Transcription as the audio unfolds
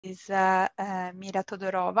is Mira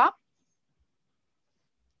Todorova.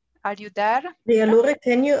 Are you there? Laura,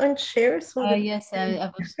 can you unshare? So yes,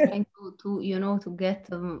 I was trying to get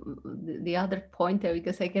the other pointer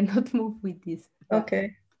because I cannot move with this.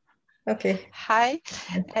 Okay. Okay. Hi.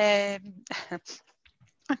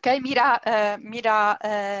 Okay, Mira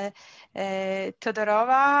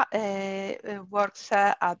Todorova works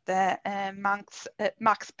at the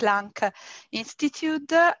Max-Planck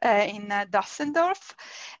Institut in Düsseldorf.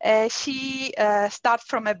 She starts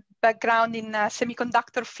from a background in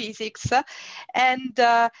semiconductor physics and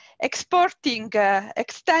extending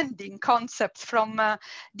concepts from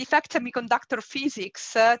defect semiconductor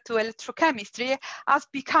physics to electrochemistry has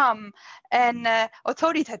become an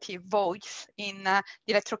authoritative voice in the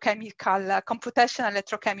computational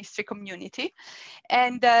electrochemistry community.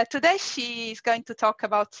 And today she is going to talk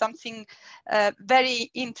about something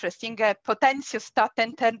very interesting, potentiostat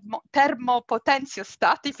and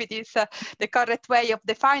thermo-potentiostat, if it is the correct way of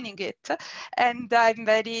defining it. And I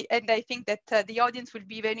think that the audience will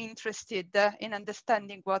be very interested in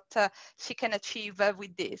understanding what she can achieve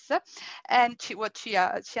with this, and what she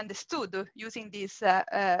understood using this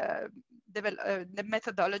the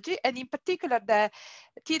methodology. And in particular, the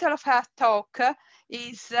title of her talk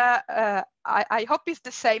is I hope it's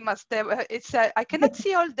the same as the I cannot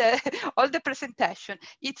see all the presentation.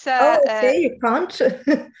 It's okay, you can't.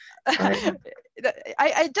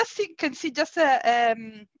 I just can see just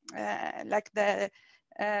like the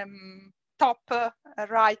top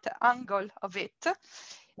right angle of it.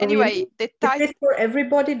 Anyway, really? the title is for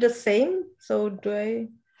everybody the same. So do I?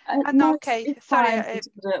 no, okay, it's sorry.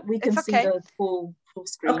 We can see okay. the full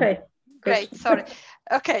screen. Okay. Great, sorry.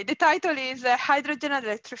 Okay, the title is Hydrogen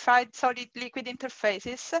Electrified Solid Liquid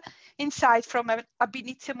Interfaces, Insight from Ab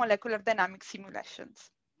initio Molecular Dynamics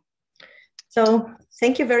Simulations. So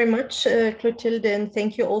thank you very much, Clotilde, and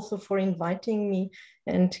thank you also for inviting me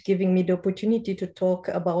and giving me the opportunity to talk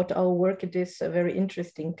about our work at this very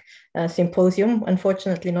interesting symposium.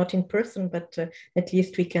 Unfortunately, not in person, but at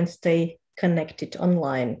least we can stay connected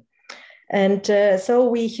online. And so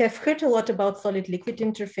we have heard a lot about solid liquid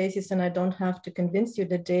interfaces, and I don't have to convince you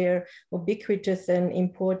that they are ubiquitous and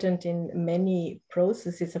important in many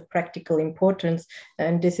processes of practical importance.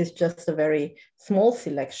 And this is just a very small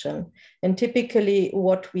selection. And typically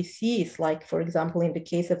what we see is, like, for example, in the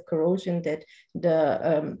case of corrosion, that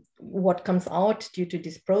the what comes out due to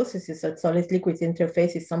these processes at solid liquid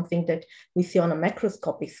interface is something that we see on a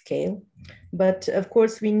macroscopic scale. But of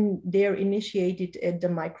course, they are initiated at the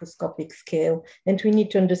microscopic scale, and we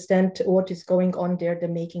need to understand what is going on there, the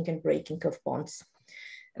making and breaking of bonds.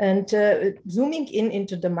 And zooming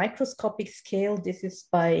into the microscopic scale, this is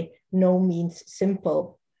by no means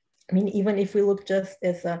simple. I mean, even if we look just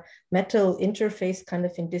as a metal interface, kind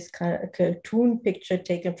of in this kind of cartoon picture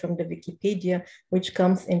taken from the Wikipedia, which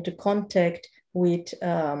comes into contact with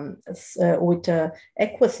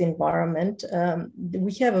aqueous environment,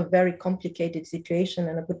 we have a very complicated situation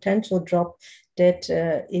and a potential drop that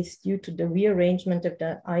is due to the rearrangement of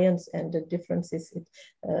the ions and the differences in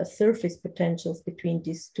surface potentials between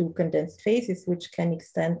these two condensed phases, which can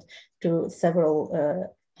extend to several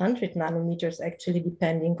 100 nanometers, actually,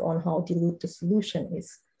 depending on how dilute the solution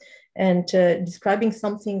is. And describing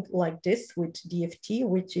something like this with DFT,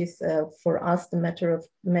 which is for us the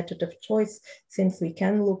method of choice, since we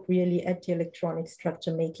can look really at the electronic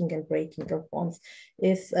structure making and breaking of bonds,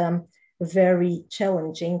 is very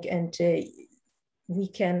challenging. And we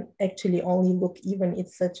can actually only look, even in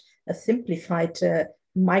such a simplified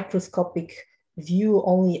microscopic view,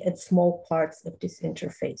 only at small parts of this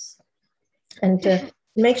interface. And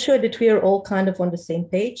make sure that we are all kind of on the same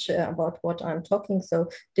page about what I'm talking. So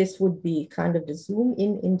this would be kind of the zoom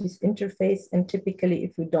in this interface. And typically,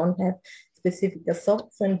 if we don't have specific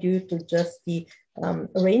absorption due to just the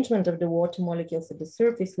arrangement of the water molecules at the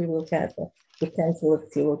surface, we will have a potential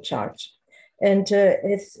of zero charge. And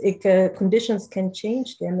as conditions can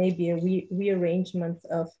change, there may be a rearrangement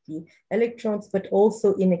of the electrons, but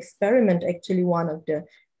also in experiment, actually one of the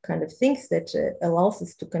kind of things that allows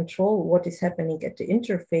us to control what is happening at the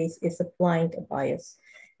interface is applying a bias.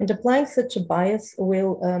 And applying such a bias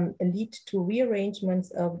will lead to rearrangements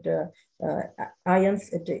of the ions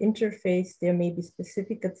at the interface. There may be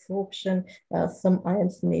specific absorption. Some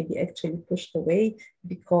ions may be actually pushed away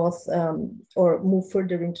because, or move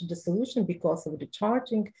further into the solution because of the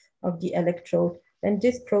charging of the electrode. And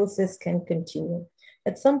this process can continue.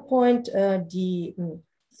 At some point, the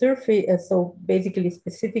surface, so basically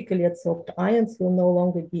specifically adsorbed ions will no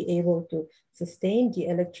longer be able to sustain the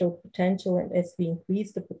electrode potential, and as we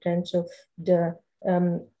increase the potential, the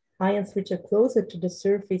ions which are closer to the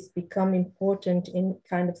surface become important in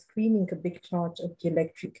kind of screening a big charge of the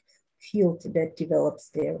electric field that develops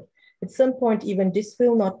there. At some point, even this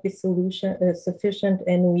will not be sufficient,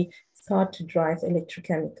 and we start to drive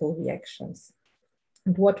electrochemical reactions.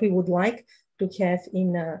 And what we would like to have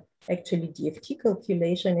in actually DFT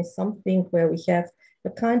calculation is something where we have a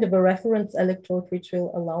kind of a reference electrode which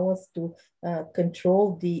will allow us to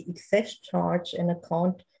control the excess charge and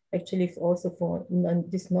account actually also for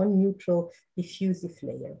this non-neutral diffusive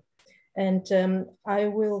layer. And I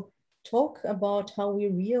will talk about how we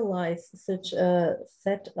realize such a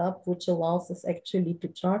setup which allows us actually to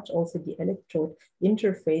charge also the electrode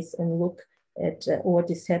interface and look at what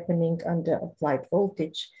is happening under applied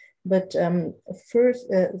voltage. But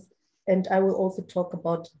first, and I will also talk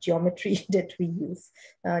about geometry that we use.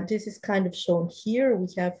 This is kind of shown here. We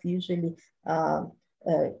have usually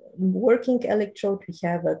working electrode, we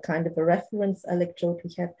have a kind of a reference electrode,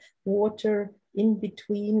 we have water in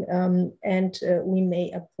between, and we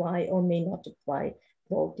may apply or may not apply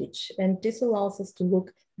voltage. And this allows us to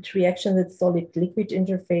look at reactions at solid-liquid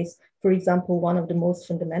interface. For example, one of the most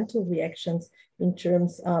fundamental reactions in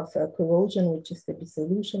terms of corrosion, which is the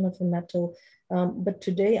dissolution of a metal. But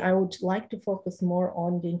today I would like to focus more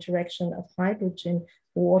on the interaction of hydrogen,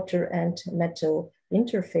 water, and metal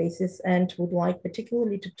interfaces, and would like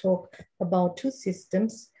particularly to talk about two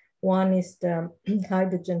systems. One is the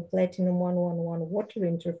hydrogen platinum 111 water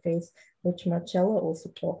interface, which Marcella also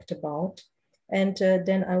talked about. And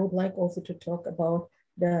then I would like also to talk about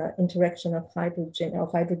the interaction of hydrogen or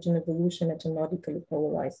hydrogen evolution at anodically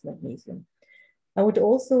polarized magnesium. I would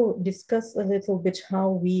also discuss a little bit how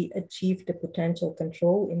we achieve the potential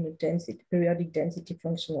control in the density, periodic density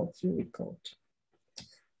functional theory code.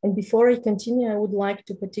 And before I continue, I would like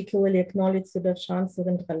to particularly acknowledge Sudarshan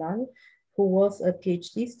Surendralal, who was a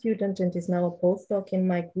PhD student and is now a postdoc in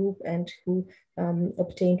my group, and who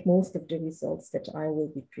obtained most of the results that I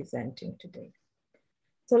will be presenting today.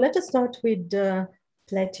 So let us start with the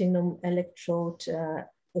platinum electrode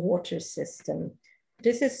water system.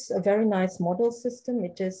 This is a very nice model system.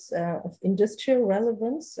 It is of industrial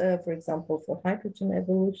relevance, for example, for hydrogen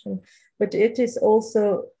evolution, but it is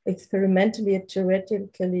also experimentally and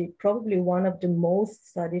theoretically probably one of the most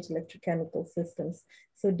studied electrochemical systems.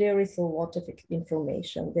 So there is a lot of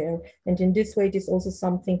information there. And in this way, it is also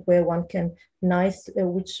something where one can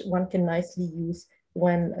which one can nicely use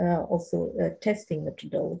when also testing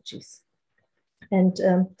methodologies. And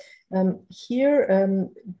here,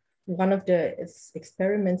 one of the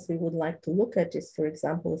experiments we would like to look at is, for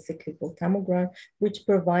example, a cyclical thermogram, which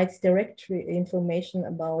provides direct information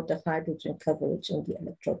about the hydrogen coverage in the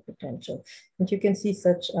electrode potential. And you can see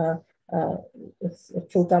such a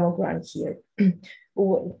full thermogram here.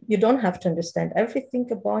 You don't have to understand everything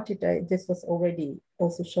about it. This was already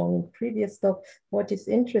also shown in previous talk. What is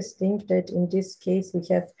interesting that in this case, we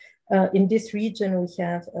have, in this region, we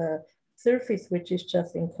have surface which is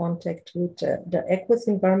just in contact with the aqueous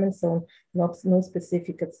environment, so no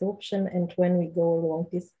specific absorption. And when we go along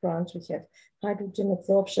this branch, we have hydrogen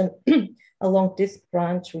absorption. Along this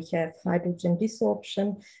branch, we have hydrogen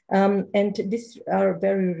desorption, and these are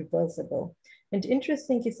very reversible. And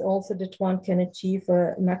interesting is also that one can achieve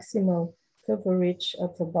a maximal coverage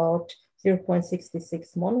of about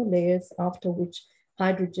 0.66 monolayers, after which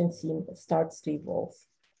hydrogen starts to evolve.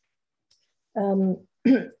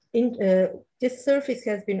 This surface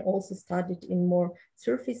has been also studied in more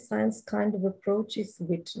surface science kind of approaches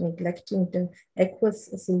with neglecting the aqueous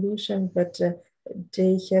solution, but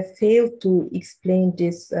they have failed to explain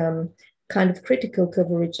this kind of critical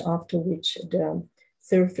coverage after which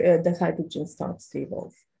the hydrogen starts to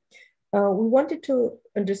evolve. We wanted to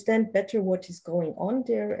understand better what is going on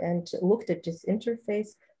there and looked at this interface.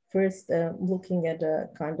 First, looking at a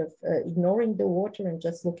kind of ignoring the water and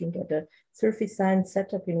just looking at a surface science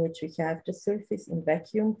setup in which we have the surface in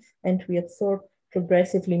vacuum and we absorb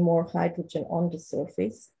progressively more hydrogen on the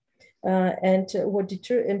surface. And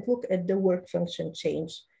look at the work function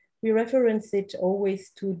change. We reference it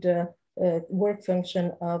always to the work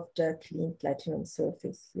function of the clean platinum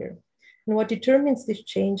surface here. And what determines this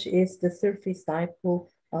change is the surface dipole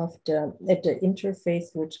of at the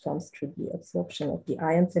interface, which comes through the absorption of the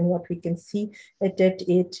ions. And what we can see is that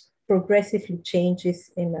it progressively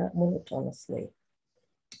changes in a monotonous way.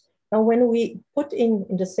 Now, when we put in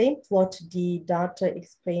the same plot the data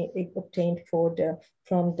obtained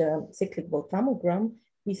from the cyclical thermogram,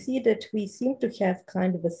 we see that we seem to have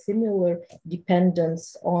kind of a similar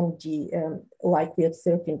dependence on the, like we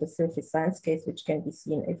observed in the surface science case, which can be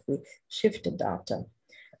seen if we shift the data.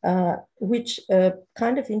 Which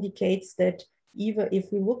kind of indicates that even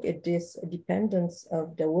if we look at this dependence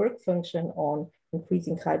of the work function on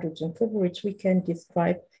increasing hydrogen coverage, we can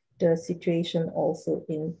describe the situation also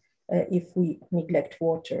in if we neglect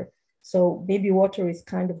water. So maybe water is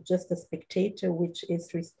kind of just a spectator, which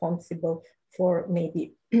is responsible for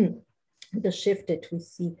maybe the shift that we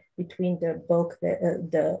see between the bulk,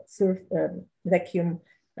 vacuum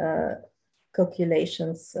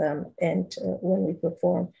calculations and when we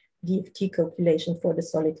perform DFT calculation for the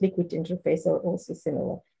solid-liquid interface are also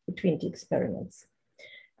similar between the experiments.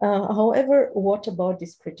 However, what about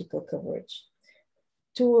this critical coverage?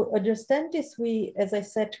 To understand this, as I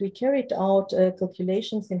said, we carried out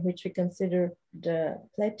calculations in which we consider the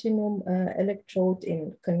platinum electrode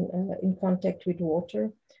in contact with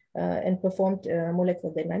water and performed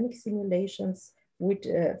molecular dynamic simulations with,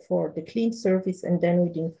 for the clean surface and then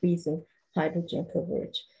with increasing hydrogen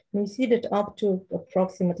coverage. And we see that up to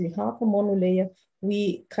approximately half a monolayer,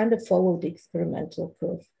 we kind of follow the experimental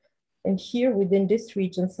curve. And here within this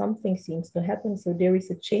region, something seems to happen. So there is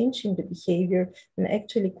a change in the behavior, and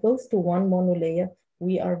actually close to 1 monolayer,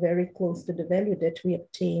 we are very close to the value that we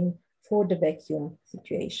obtain for the vacuum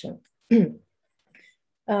situation.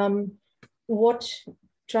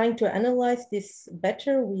 Trying to analyze this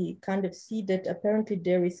better, we kind of see that apparently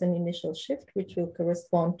there is an initial shift which will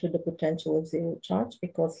correspond to the potential of zero charge,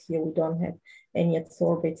 because here we don't have any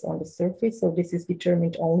adsorbates on the surface. So this is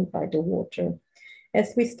determined only by the water.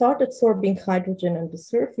 As we start absorbing hydrogen on the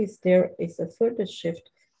surface, there is a further shift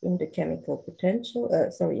in the chemical potential,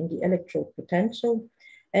 in the electrode potential.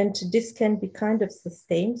 And this can be kind of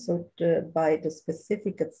sustained by the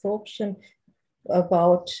specific absorption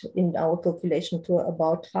in our calculation to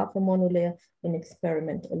about half a monolayer and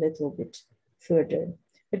experiment a little bit further.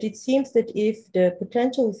 But it seems that if the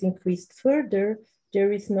potential is increased further,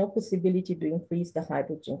 there is no possibility to increase the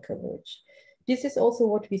hydrogen coverage. This is also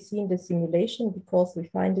what we see in the simulation, because we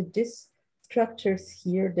find that these structures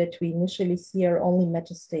here that we initially see are only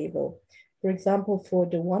metastable. For example, for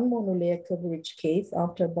the 1 monolayer coverage case,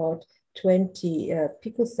 after about 20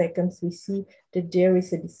 picoseconds, we see that there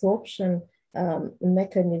is a desorption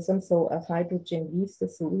mechanism. So a hydrogen leaves the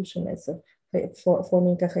solution as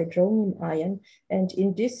forming a hydronium ion. And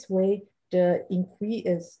in this way, the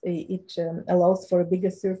increase, it allows for a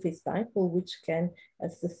bigger surface dipole, which can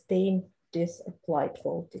sustain this applied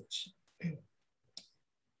voltage.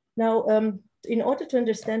 Now, in order to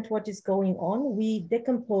understand what is going on, we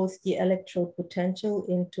decompose the electrode potential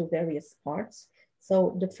into various parts.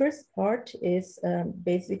 So the first part is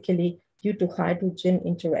basically due to hydrogen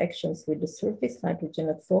interactions with the surface, hydrogen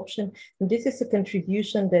absorption. And this is a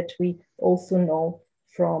contribution that we also know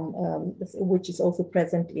from, which is also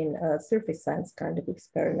present in a surface science kind of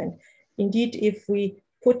experiment. Indeed, if we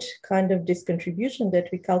put kind of this contribution that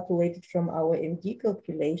we calculated from our MD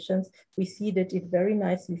calculations, we see that it very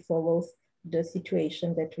nicely follows the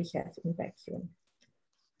situation that we have in vacuum.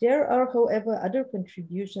 There are, however, other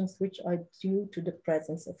contributions which are due to the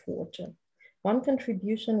presence of water. One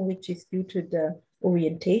contribution which is due to the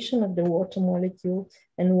orientation of the water molecule,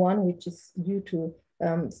 and one which is due to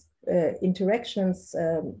interactions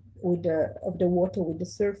of the water with the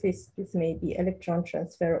surface. This may be electron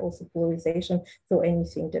transfer, also polarization, so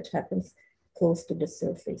anything that happens close to the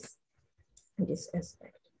surface in this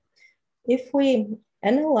aspect. If we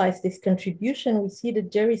analyze this contribution, we see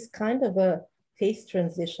that there is kind of a phase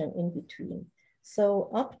transition in between.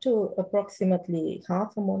 So up to approximately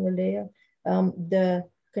half a monolayer, the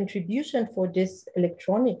contribution for this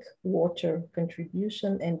electronic water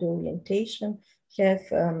contribution and orientation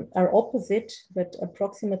are opposite, but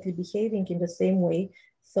approximately behaving in the same way.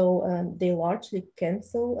 So they largely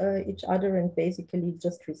cancel each other and basically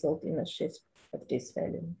just result in a shift of this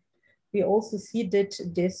value. We also see that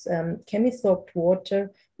this chemisorbed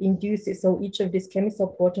water induces, so each of these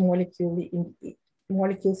chemisorbed water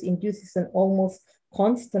molecules induces an almost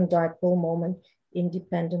constant dipole moment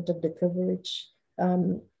independent of the coverage.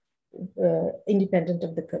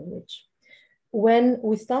 When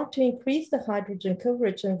we start to increase the hydrogen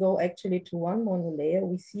coverage and go actually to 1 monolayer,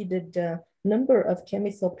 we see that the number of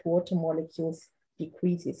chemisorbed water molecules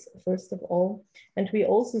decreases, first of all. And we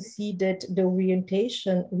also see that the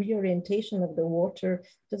reorientation of the water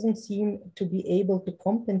doesn't seem to be able to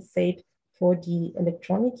compensate for the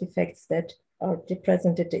electronic effects that are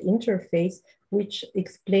present at the interface, which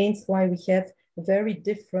explains why we have very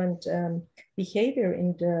different behavior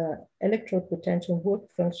in the electrode potential work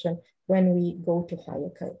function when we go to higher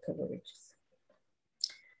coverages.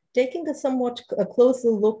 Taking a somewhat closer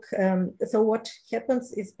look, so what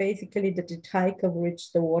happens is basically that at high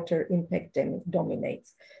coverage, the water impact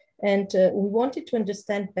dominates. And we wanted to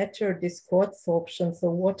understand better this co-adsorption. So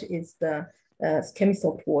what is the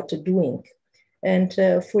chemi-soaked water doing? And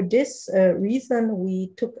for this reason,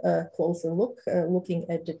 we took a closer look, looking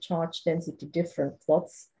at the charge density different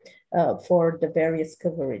plots for the various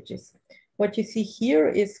coverages. What you see here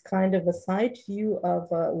is kind of a side view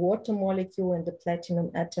of a water molecule and the platinum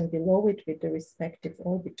atom below it with the respective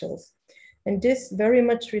orbitals. And this very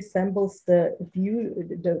much resembles the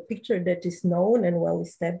picture that is known and well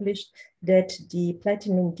established, that the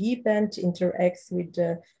platinum D band interacts with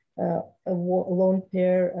the lone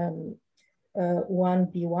pair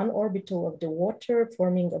 1b1 orbital of the water,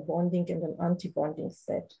 forming a bonding and an anti-bonding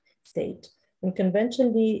state. And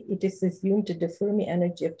conventionally, it is assumed that the Fermi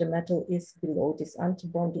energy of the metal is below this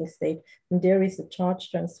anti-bonding state, and there is a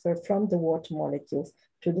charge transfer from the water molecules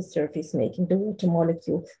to the surface, making the water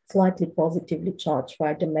molecule slightly positively charged,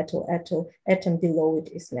 while the metal atom below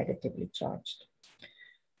it is negatively charged.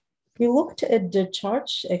 We looked at the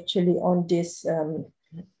charge actually on these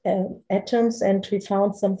atoms, and we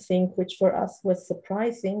found something which for us was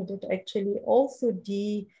surprising, that actually also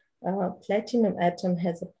the platinum atom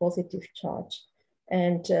has a positive charge.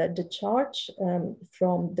 And the charge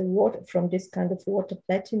from this kind of water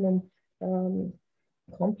platinum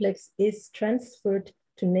complex is transferred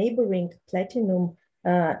to neighboring platinum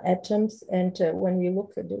atoms. And when we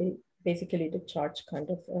look at basically the charge kind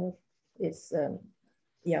of is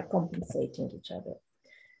compensating each other.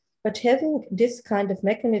 But having this kind of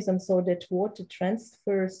mechanism so that water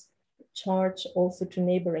transfers charge also to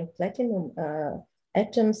neighboring platinum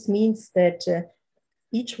atoms means that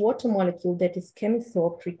each water molecule that is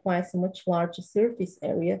chemi-soaked requires a much larger surface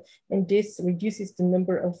area, and this reduces the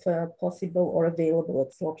number of possible or available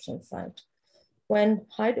absorption sites. When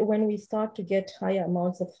we start to get higher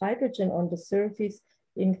amounts of hydrogen on the surface,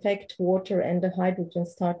 in fact, water and the hydrogen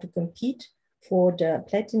start to compete for the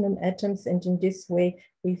platinum atoms, and in this way,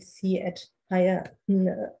 we see at higher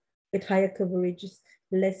coverages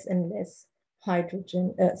less and less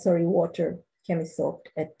water chemi-soaked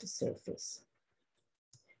at the surface.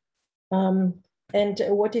 And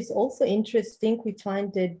what is also interesting, we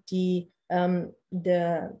find that the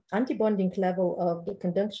antibonding level of the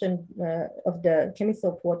conduction of the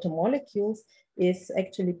chemi-soaked water molecules is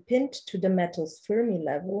actually pinned to the metal's Fermi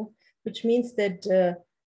level, which means that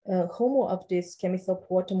HOMO of this chemi-soaked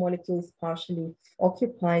water molecule is partially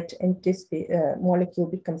occupied, and this molecule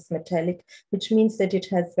becomes metallic, which means that it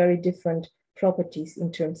has very different properties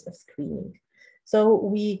in terms of screening. So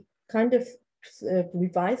we kind of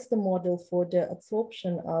revised the model for the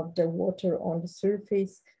absorption of the water on the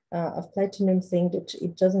surface of platinum, saying that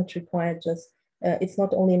it doesn't require just, it's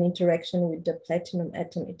not only an interaction with the platinum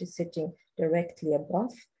atom, it is sitting directly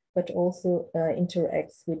above, but also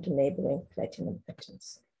interacts with the neighboring platinum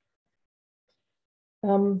atoms.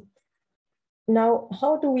 Now,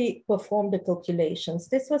 how do we perform the calculations?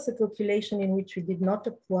 This was a calculation in which we did not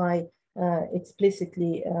apply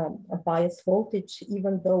explicitly a bias voltage,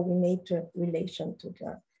 even though we made a relation to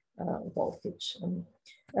the voltage.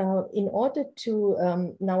 In order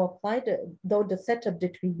to now apply though the setup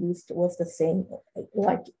that we used was the same,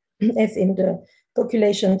 like as in the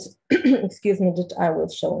calculations, excuse me, that I will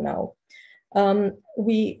show now.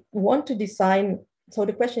 We want to design, so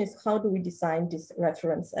the question is, how do we design this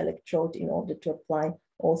reference electrode in order to apply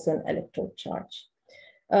also an electrode charge?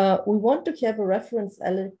 We want to have a reference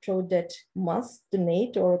electrode that must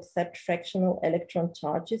donate or accept fractional electron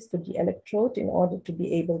charges to the electrode in order to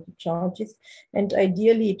be able to charge it. And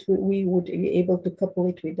ideally, we would be able to couple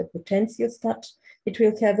it with a potentiostat. It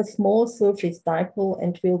will have a small surface dipole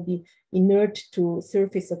and will be inert to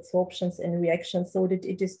surface absorptions and reactions, so that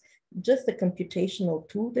it is just a computational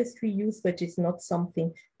tool that we use, but it's not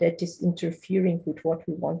something that is interfering with what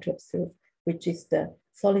we want to observe, which is the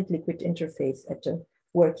solid-liquid interface at a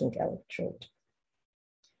working electrode.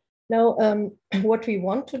 Now, what we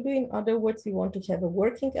want to do, in other words, we want to have a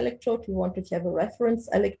working electrode, we want to have a reference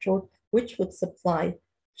electrode, which would supply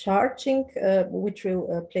charging, which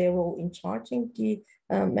will play a role in charging the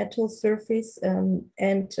metal surface,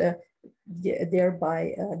 and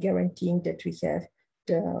thereby guaranteeing that we have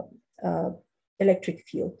the electric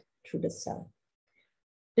field through the cell.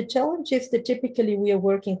 The challenge is that typically we are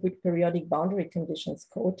working with periodic boundary conditions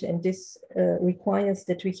code, and this requires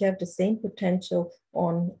that we have the same potential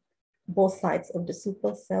on both sides of the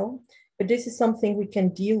supercell. But this is something we can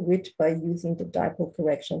deal with by using the dipole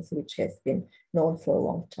corrections, which has been known for a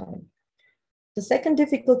long time. The second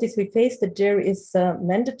difficulty is we face that there is a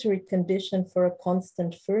mandatory condition for a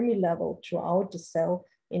constant Fermi level throughout the cell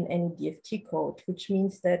in any DFT code, which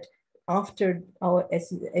means that after our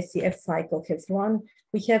SCF cycle has run,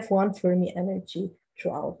 we have one Fermi energy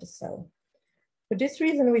throughout the cell. For this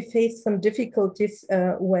reason, we faced some difficulties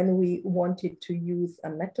when we wanted to use a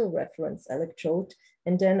metal reference electrode,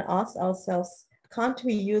 and then asked ourselves, can't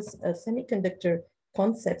we use semiconductor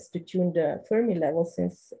concepts to tune the Fermi level,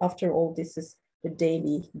 since after all, this is the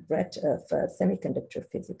daily bread of semiconductor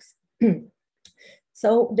physics.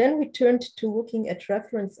 So then we turned to looking at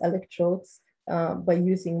reference electrodes by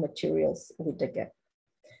using materials with a gap.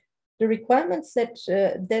 The requirements that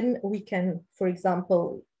then we can, for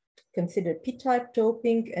example, consider p-type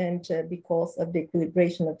doping, and because of the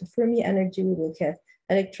equilibration of the Fermi energy, we will have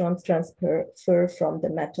electrons transfer from the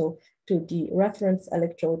metal to the reference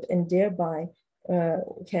electrode, and thereby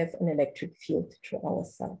have an electric field through our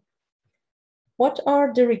cell. What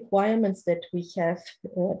are the requirements that we have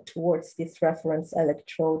towards this reference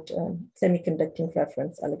electrode, semiconducting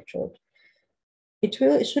reference electrode?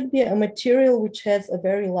 It should be a material which has a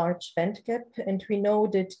very large band gap, and we know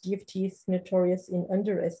that DFT is notorious in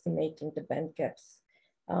underestimating the band gaps.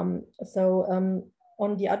 On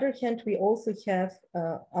the other hand, we also have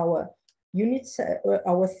our units,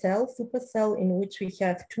 our cell, supercell, in which we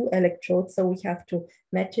have two electrodes, so we have to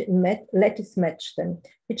lattice match them,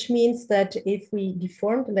 which means that if we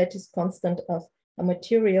deform the lattice constant of a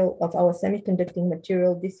material, of our semiconducting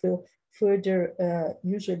material, this will further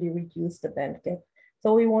usually reduce the band gap.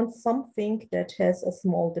 So we want something that has a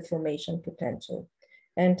small deformation potential.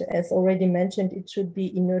 And as already mentioned, it should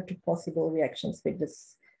be inert to possible reactions with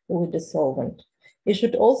the solvent. It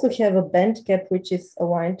should also have a band gap which is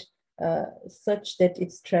aligned such that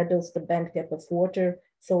it straddles the band gap of water,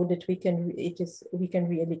 so that we can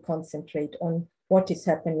really concentrate on what is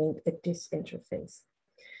happening at this interface.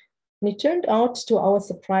 And it turned out, to our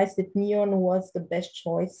surprise, that neon was the best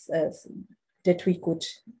choice that we could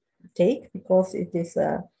take, because it is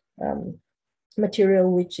a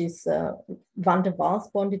material which is van der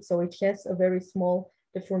Waals bonded, so it has a very small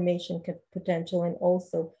deformation potential, and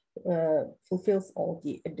also fulfills all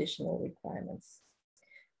the additional requirements.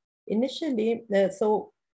 Initially,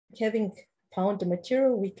 so having found the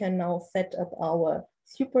material, we can now set up our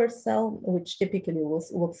supercell, which typically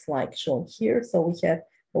looks like shown here. So we have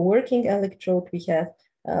a working electrode, we have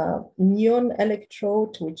neon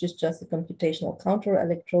electrode, which is just a computational counter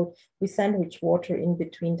electrode. We sandwich water in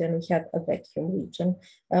between, then we have a vacuum region,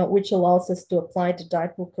 which allows us to apply the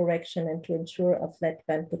dipole correction and to ensure a flat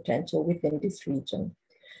band potential within this region.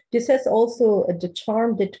 This has also the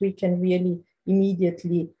charm that we can really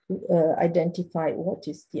immediately identify what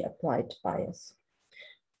is the applied bias.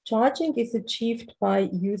 Charging is achieved by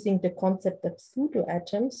using the concept of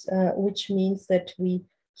pseudo-atoms, which means that we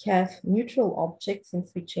have neutral objects,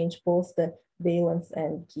 since we change both the valence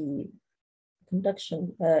and the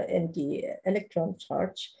conduction and the electron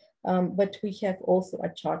charge, but we have also a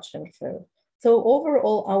charge transfer. So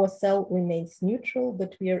overall, our cell remains neutral,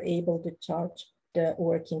 but we are able to charge the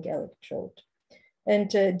working electrode. And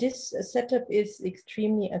this setup is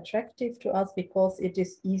extremely attractive to us because it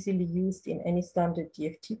is easily used in any standard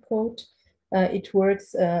DFT code. It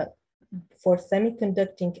works for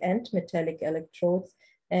semiconducting and metallic electrodes,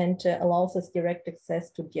 and allows us direct access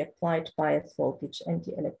to the applied bias voltage and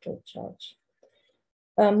the electrode charge.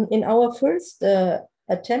 In our first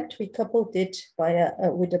attempt, we coupled it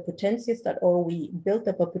with a potentiostat, or we built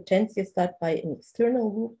up a potentiostat by an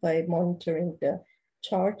external loop by monitoring the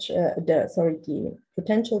charge, the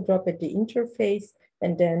potential drop at the interface,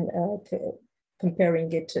 and then comparing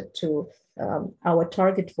it to our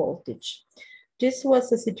target voltage. This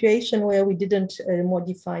was a situation where we didn't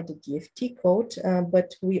modify the DFT code,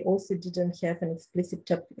 but we also didn't have an explicit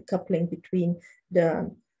coupling between the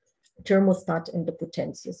thermostat and the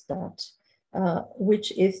potentiostat,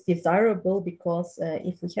 which is desirable because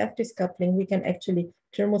if we have this coupling, we can actually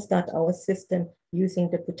thermostat our system using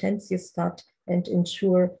the potentiostat and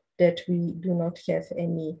ensure that we do not have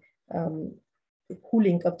any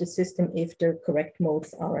cooling of the system if the correct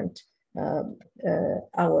modes aren't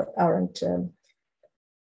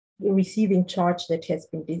receiving charge that has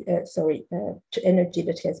been, energy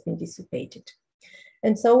that has been dissipated.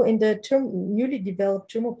 And so in the newly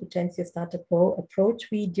developed thermopotentiostat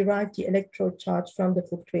approach, we derived the electrode charge from the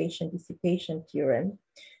fluctuation dissipation theorem.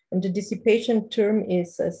 And the dissipation term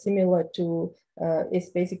is similar to,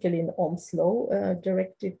 is basically an Ohm's law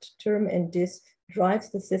directed term, and this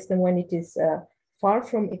drives the system when it is far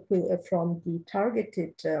from the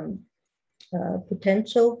targeted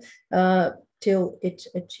potential till it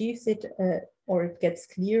achieves it or it gets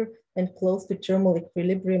clear and close to thermal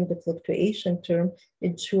equilibrium. The fluctuation term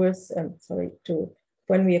ensures,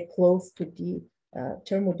 when we are close to the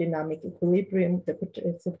thermodynamic equilibrium, the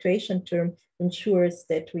fluctuation term ensures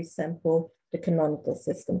that we sample the canonical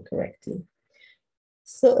system correctly.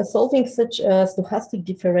 So solving such a stochastic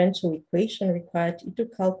differential equation required ITO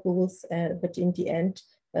calculus, but in the end,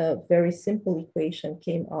 a very simple equation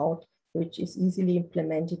came out, which is easily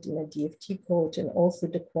implemented in a DFT code, and also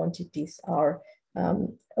the quantities are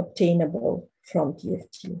obtainable from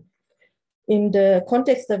DFT. In the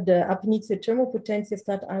context of the ab initio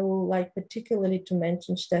thermopotentiostat, I would like particularly to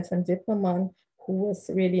mention Stefan Wippermann, who was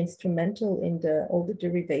really instrumental in all the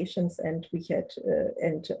derivations, and we had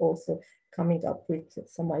and also coming up with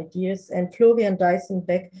some ideas, and Florian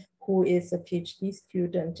Dyson-Beck, who is a PhD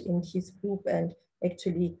student in his group and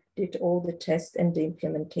actually did all the tests and the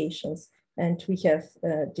implementations. And we have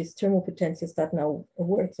this thermopotentiostat now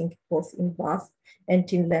working both in VASP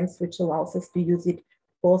and in LEMS, which allows us to use it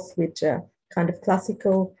both with kind of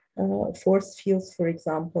classical force fields, for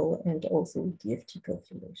example, and also with DFT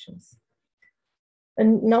calculations.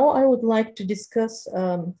 And now I would like to discuss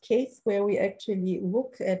a case where we actually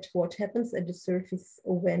look at what happens at the surface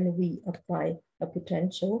when we apply a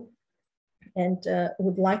potential, and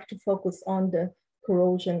would like to focus on the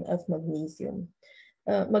corrosion of magnesium.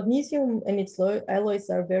 Magnesium and its alloys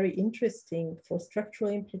are very interesting for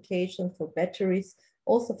structural implications, for batteries,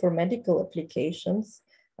 also for medical applications.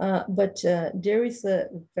 But there is a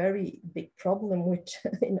very big problem with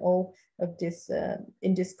in all of this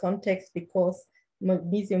in this context, because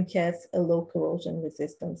magnesium has a low corrosion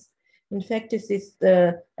resistance. In fact, this is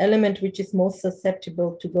the element which is most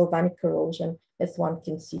susceptible to galvanic corrosion, as one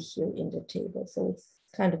can see here in the table. So it's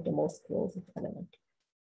kind of the most corrosive element.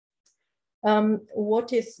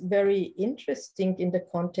 What is very interesting in the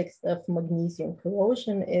context of magnesium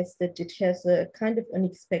corrosion is that it has a kind of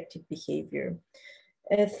unexpected behavior.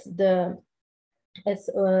 As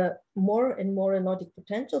more and more anodic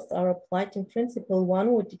potentials are applied, in principle,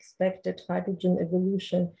 one would expect that hydrogen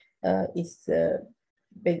evolution is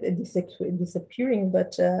disappearing,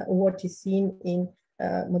 but what is seen in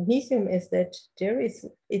magnesium is that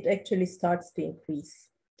it actually starts to increase.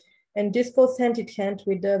 And this goes hand in hand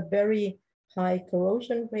with a very high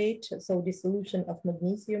corrosion rate, so dissolution of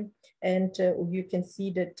magnesium, and you can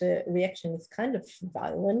see that the reaction is kind of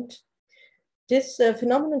violent. This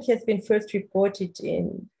phenomenon has been first reported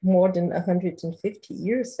in more than 150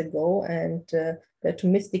 years ago, and the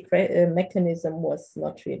atomistic mechanism was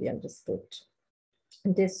not really understood.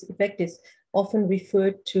 And this effect is often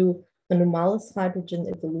referred to anomalous hydrogen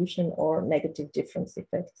evolution or negative difference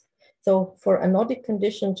effects. So for anodic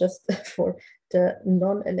condition, just for the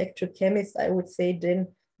non-electrochemist, I would say then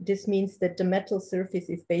this means that the metal surface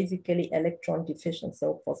is basically electron deficient,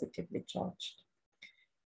 so positively charged.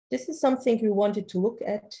 This is something we wanted to look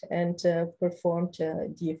at and performed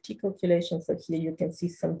DFT calculations. So here you can see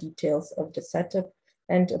some details of the setup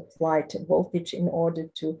and applied voltage in order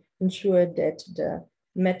to ensure that the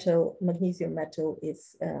magnesium metal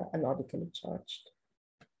is anodically charged.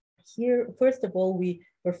 Here, first of all, we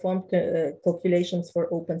performed calculations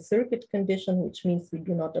for open circuit condition, which means we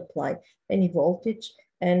do not apply any voltage,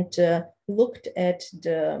 and looked at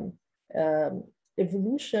the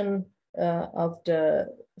evolution of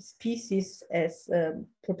the species as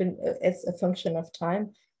a function of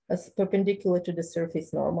time, as perpendicular to the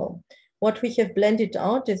surface normal. What we have blended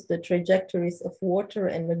out is the trajectories of water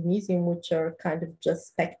and magnesium, which are kind of just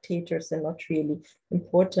spectators and not really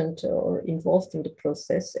important or involved in the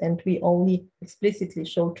process. And we only explicitly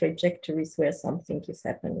show trajectories where something is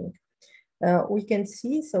happening. We can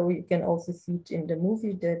see, so you can also see it in the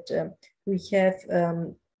movie, that we have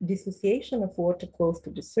dissociation of water close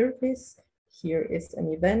to the surface. Here is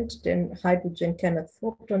an event, then hydrogen cannot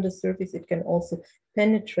float on the surface. It can also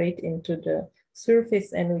penetrate into the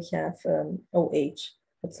surface, and we have OH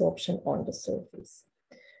absorption on the surface.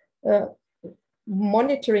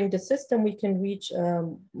 Monitoring the system, we can reach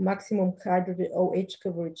maximum hydrogen OH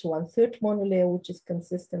coverage 1/3 monolayer, which is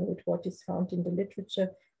consistent with what is found in the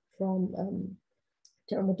literature from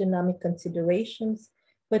thermodynamic considerations.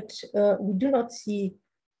 But we do not see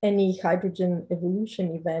any hydrogen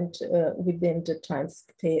evolution event within the time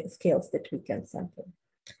scales that we can sample.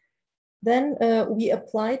 Then we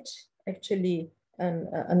applied actually an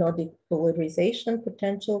anodic polarization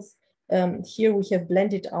potentials. Here we have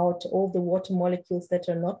blended out all the water molecules that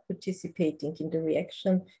are not participating in the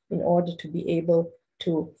reaction in order to be able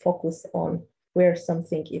to focus on where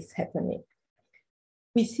something is happening.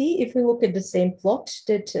 We see, if we look at the same plot,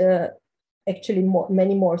 that actually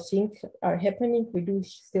many more things are happening. We do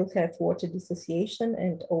still have water dissociation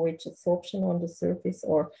and OH absorption on the surface,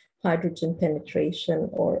 or hydrogen penetration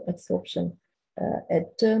or absorption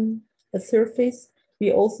at the surface.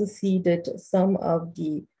 We also see that some of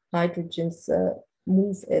the hydrogens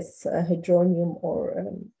move as hydronium or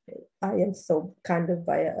ions, so kind of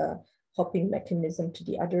via hopping mechanism to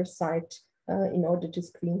the other side in order to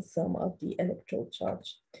screen some of the electrode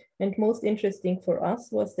charge. And most interesting for us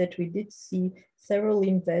was that we did see several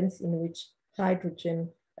events in which hydrogen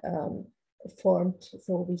formed,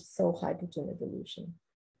 so we saw hydrogen evolution.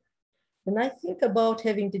 When I think about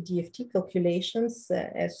having the DFT calculations,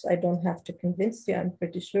 as I don't have to convince you, I'm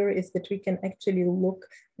pretty sure, is that we can actually look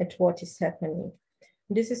at what is happening.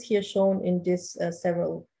 This is here shown in this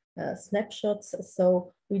several snapshots.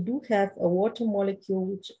 So we do have a water molecule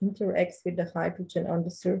which interacts with the hydrogen on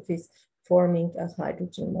the surface, forming a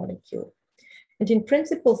hydrogen molecule. And in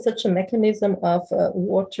principle, such a mechanism of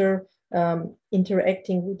water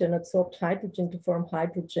interacting with an absorbed hydrogen to form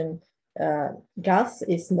hydrogen gas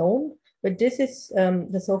is known. But this is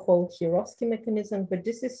the so-called Jorovsky mechanism, but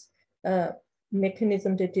this is a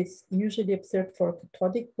mechanism that is usually observed for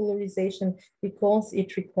cathodic polarization because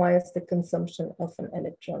it requires the consumption of an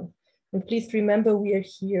electron. And please remember, we are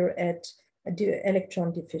here at the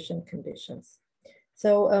electron deficient conditions.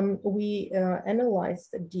 So we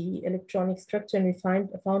analyzed the electronic structure and we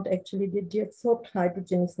found actually that the absorbed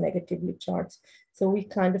hydrogen is negatively charged. So we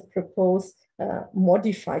kind of propose a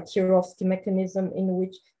modified Jorovsky mechanism in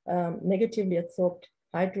which negatively absorbed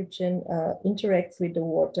hydrogen interacts with the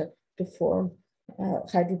water to form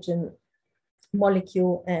hydrogen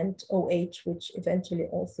molecule and OH, which eventually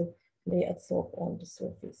also may absorb on the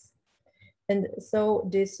surface. And so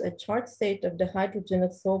this charge state of the hydrogen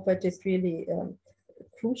absorbent is really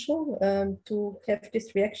crucial to have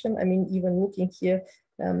this reaction. I mean, even looking here,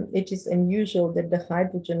 it is unusual that the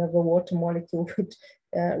hydrogen of a water molecule would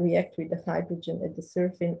react with the hydrogen at the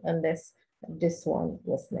surface unless this one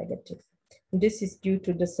was negative. And this is due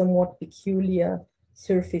to the somewhat peculiar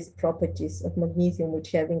surface properties of magnesium,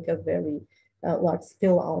 which having a very large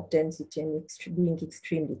spill out density and being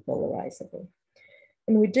extremely polarizable.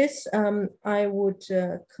 And with this, I would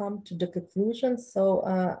come to the conclusion. So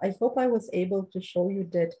I hope I was able to show you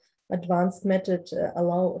that advanced methods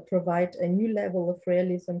provide a new level of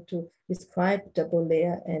realism to describe double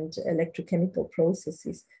layer and electrochemical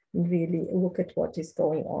processes and really look at what is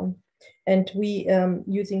going on. And we,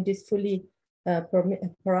 using this fully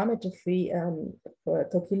parameter-free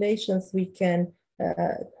calculations, we can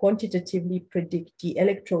quantitatively predict the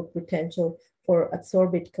electrode potential for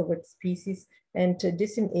adsorbate covered species. And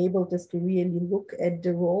this enabled us to really look at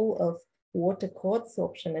the role of water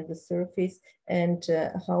co-adsorption at the surface and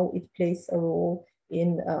how it plays a role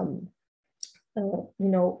in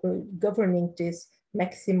governing this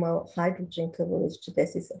maximal hydrogen coverage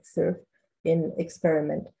that is observed in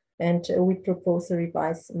experiment. And we propose a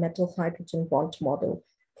revised metal hydrogen bond model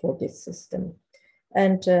for this system.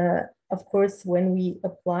 And of course, when we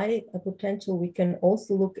apply a potential, we can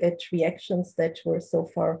also look at reactions that were so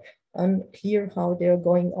far unclear how they're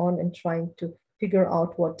going on and trying to figure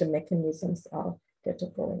out what the mechanisms are that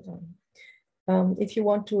are going on. If you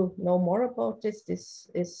want to know more about this, this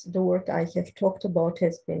is the work I have talked about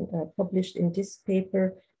has been published in this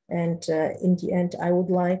paper. And in the end, I would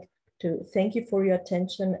like to thank you for your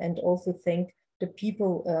attention and also thank the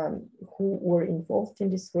people who were involved in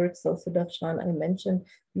this work. So Sudarshan, I mentioned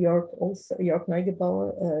Jörg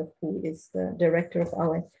Neugebauer, who is the director of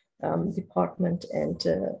our department and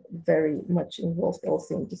very much involved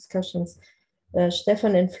also in discussions.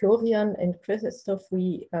 Stefan and Florian and Christoph,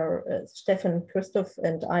 Stefan and Christoph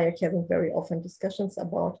and I are having very often discussions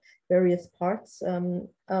about various parts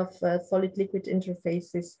of solid-liquid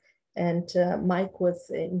interfaces. And Mike was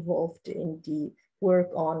involved in the work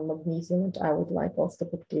on magnesium, and I would like also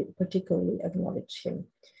to particularly acknowledge him.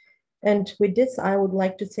 And with this, I would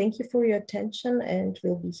like to thank you for your attention and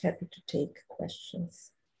we'll be happy to take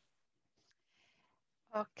questions.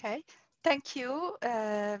 Okay, thank you.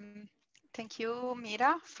 Thank you,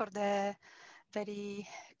 Mira, for the very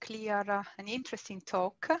clear and interesting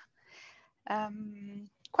talk.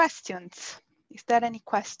 Questions? Is there any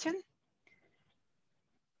question?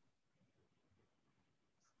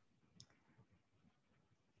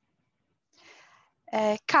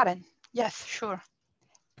 Karen, yes, sure.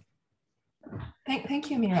 Thank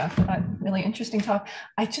you, Mira, for that really interesting talk.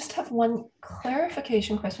 I just have one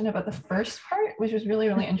clarification question about the first part, which was really,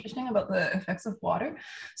 really interesting about the effects of water.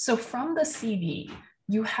 So from the CV,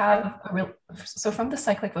 you have from the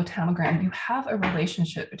cyclic photomegram, you have a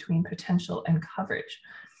relationship between potential and coverage.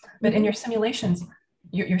 But in your simulations,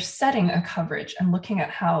 you're setting a coverage and looking at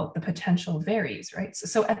how the potential varies, right?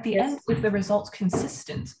 So at the end, is the results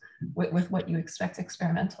consistent with what you expect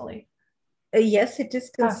experimentally? Yes, it is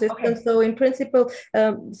consistent. Okay. So in principle,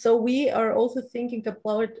 so we are also thinking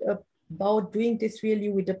about doing this really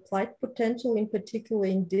with applied potential, in particular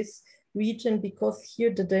in this region because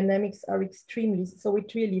here the dynamics are extremely, so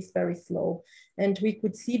it really is very slow. And we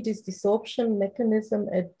could see this desorption mechanism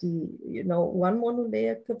at the, 1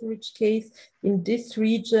 monolayer coverage case in this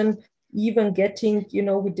region, even getting,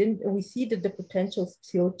 we see that the potential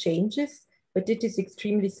still changes, but it is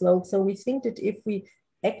extremely slow. So we think that if we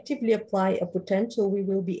actively apply a potential, we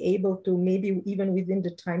will be able to, maybe even within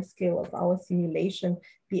the time scale of our simulation,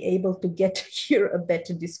 be able to get here a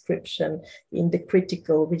better description in the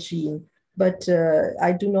critical regime. But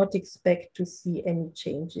I do not expect to see any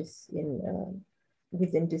changes in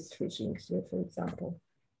within this regime here, for example.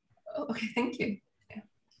 Oh, okay, thank you. Yeah.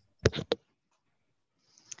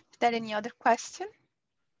 Is there any other question?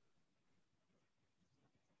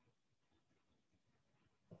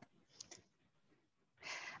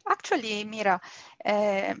 Actually, Mira,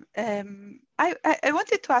 I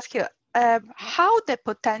wanted to ask you how the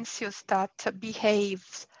potentiostat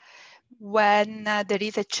behaves when there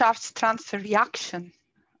is a charge transfer reaction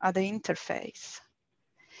at the interface.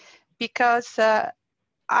 Because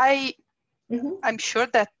I'm sure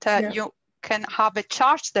that you can have a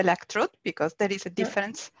charged electrode because there is a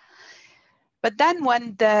difference. But then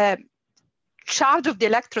when the charge of the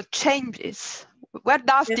electrode changes, where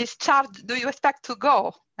does this charge, do you expect to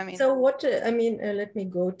go? I mean, so what, let me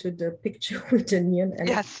go to the picture with the neon electrode.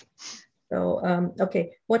 Yes. So,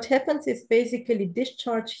 okay, what happens is basically this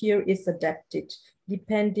charge here is adapted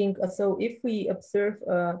depending, so if we observe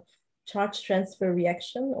a charge transfer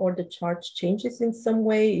reaction or the charge changes in some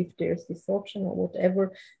way, if there's desorption or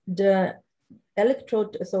whatever, the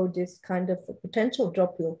electrode, so this kind of potential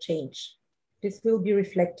drop will change. This will be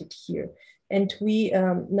reflected here. And we,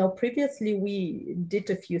 now previously we did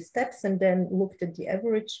a few steps and then looked at the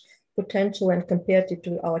average potential and compared it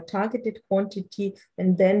to our targeted quantity.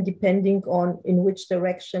 And then depending on in which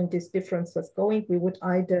direction this difference was going, we would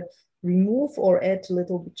either remove or add a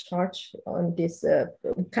little bit charge on this,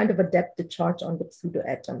 kind of adapt the charge on the pseudo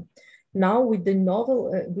atom. Now with the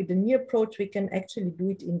novel, with the new approach, we can actually do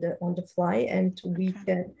it on the fly, and we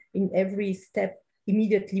can in every step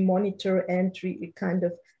immediately monitor and kind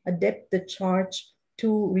of adapt the charge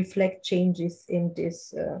to reflect changes in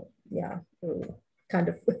this, kind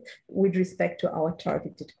of with respect to our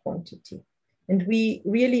targeted quantity. And we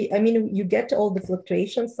really, you get all the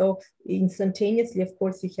fluctuations. So instantaneously, of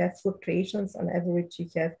course, you have fluctuations. On average, you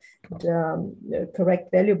have the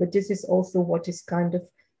correct value, but this is also what is kind of,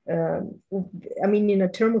 in a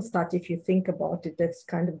thermostat, if you think about it, that's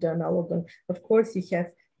kind of the analogon. Of course, you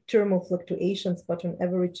have thermal fluctuations, but on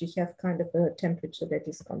average, you have kind of a temperature that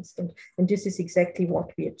is constant. And this is exactly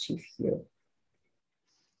what we achieve here.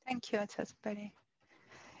 Thank you. That's very.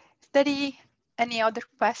 Is there any other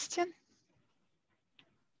question?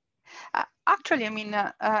 Actually,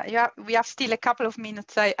 we have still a couple of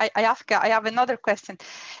minutes. I have another question.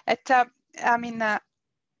 I'd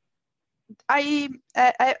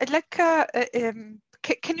like,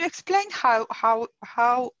 can you explain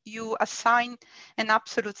how you assign an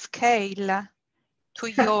absolute scale to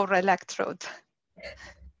your electrode?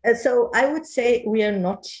 So I would say we are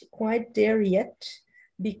not quite there yet,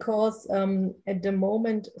 because at the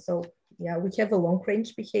moment, so yeah, we have a long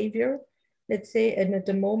range behavior, let's say, and at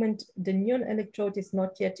the moment the neon electrode is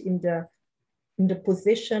not yet in the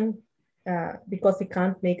position, because we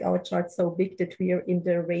can't make our chart so big that we are in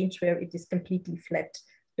the range where it is completely flat,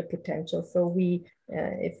 the potential. So we,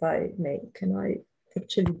 if I may, can I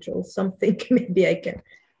actually draw something? Maybe I can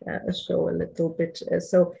show a little bit.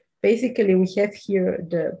 So basically we have here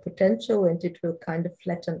the potential, and it will kind of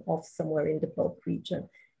flatten off somewhere in the bulk region.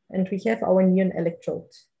 And we have our neon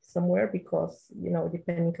electrode somewhere, because,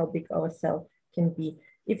 depending how big our cell can be.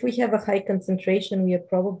 If we have a high concentration, we are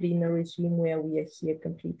probably in a regime where we are here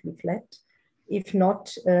completely flat. If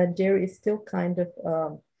not, there is still kind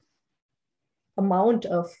of amount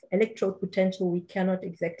of electrode potential we cannot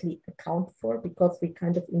exactly account for, because we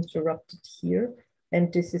kind of interrupted here.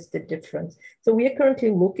 And this is the difference. So we are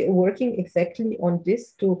currently working exactly on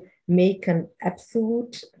this to make an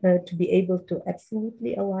absolute, to be able to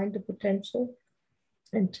absolutely align the potential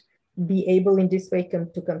and be able in this way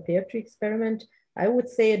to compare to experiment. I would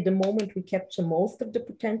say at the moment we capture most of the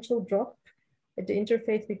potential drop at the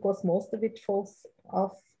interface, because most of it falls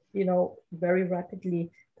off, very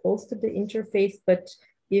rapidly close to the interface. But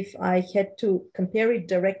if I had to compare it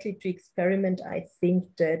directly to experiment, I think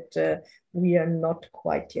that we are not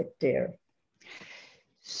quite yet there.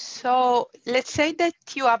 So let's say that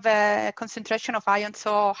you have a concentration of ions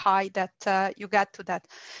so high that you get to that.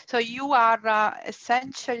 So you are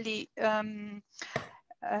essentially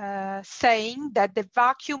saying that the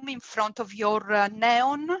vacuum in front of your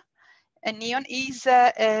neon a neon is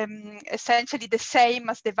essentially the same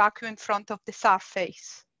as the vacuum in front of the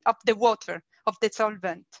surface of the water, of the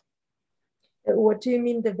solvent. What do you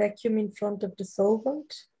mean, the vacuum in front of the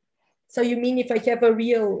solvent? So you mean if I have a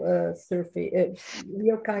real surface,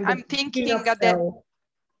 real kind I'm of thinking big enough of cell?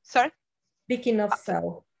 Sorry? Big enough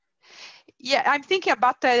cell. Yeah, I'm thinking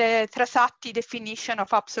about the Trasatti definition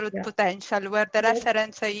of absolute potential, where the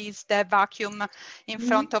reference is the vacuum in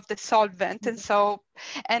front of the solvent. And so,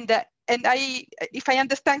 and if I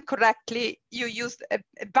understand correctly, you used a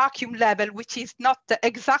vacuum level, which is not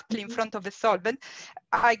exactly in front of the solvent.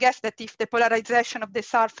 I guess that if the polarization of the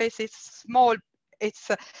surface is small, it's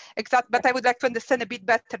exact, but I would like to understand a bit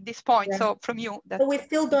better this point. So from you. So we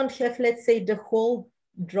still don't have, let's say, the whole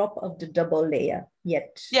drop of the double layer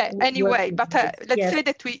yet. Yeah, anyway, but let's say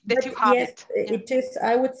that you have it. It is,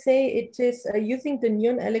 I would say it is, using the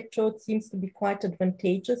neon electrode seems to be quite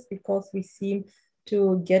advantageous because we seem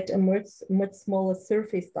to get a much smaller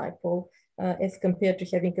surface dipole as compared to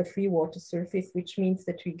having a free water surface, which means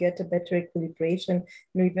that we get a better equilibration.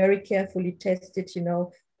 And we very carefully tested, you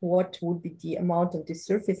know, what would be the amount of the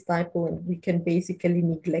surface dipole, and we can basically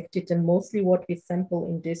neglect it. And mostly what we sample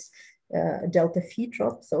in this delta phi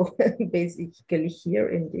drop. So basically here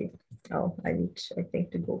in the, I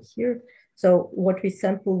think to go here. So what we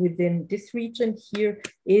sample within this region here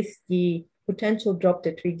is the potential drop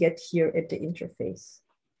that we get here at the interface.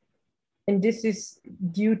 And this is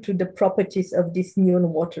due to the properties of this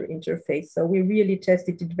neon water interface. So we really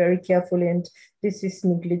tested it very carefully, and this is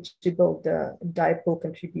negligible, the dipole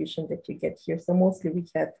contribution that you get here. So mostly we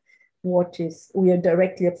have we are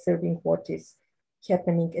directly observing what is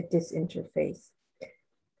happening at this interface.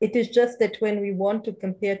 It is just that when we want to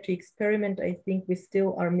compare to experiment, I think we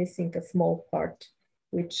still are missing a small part,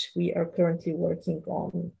 which we are currently working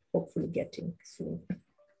on, hopefully getting soon.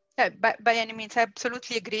 Yeah, by any means, I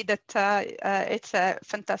absolutely agree that it's a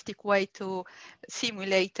fantastic way to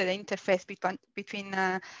simulate the interface between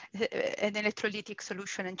an electrolytic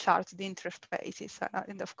solution and charged interfaces.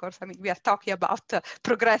 And of course, I mean, we are talking about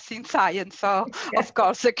progressing science, so of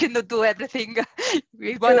course, I cannot do everything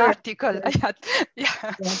with one article.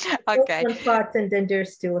 Okay. One part, and then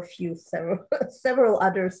there's still a few, several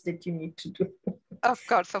others that you need to do. Of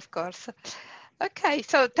course, of course. Okay,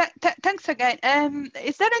 so thanks again.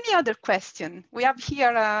 Is there any other question? We have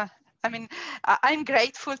here, I mean, I'm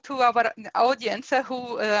grateful to our audience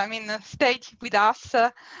who, I mean, stayed with us.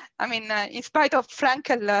 I mean, in spite of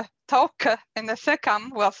Frankel talk and the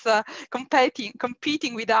second was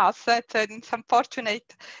competing with us. It's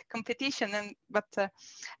unfortunate competition,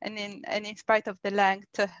 and in spite of the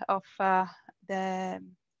length of the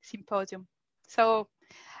symposium. So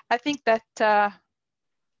I think that,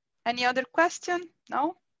 any other question?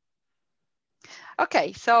 No?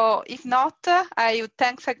 Okay, so if not, I would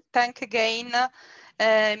thank again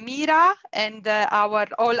Mira and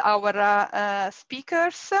all our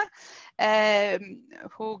speakers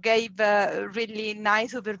who gave a really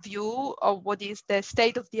nice overview of what is the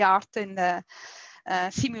state of the art in the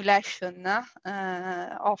simulation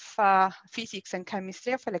of physics and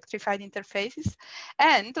chemistry of electrified interfaces.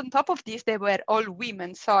 And on top of this, they were all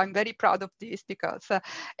women. So I'm very proud of this because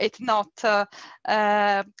it's not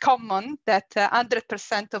common that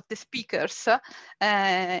 100% of the speakers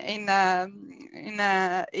in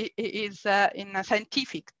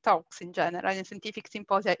scientific talks in general, in scientific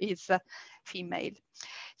symposia is female.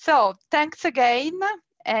 So thanks again.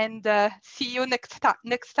 And see you next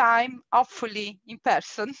time, hopefully in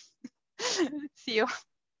person. See you.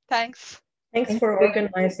 Thanks. Thanks for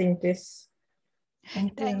organizing this.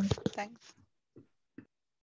 Thank you. Thanks.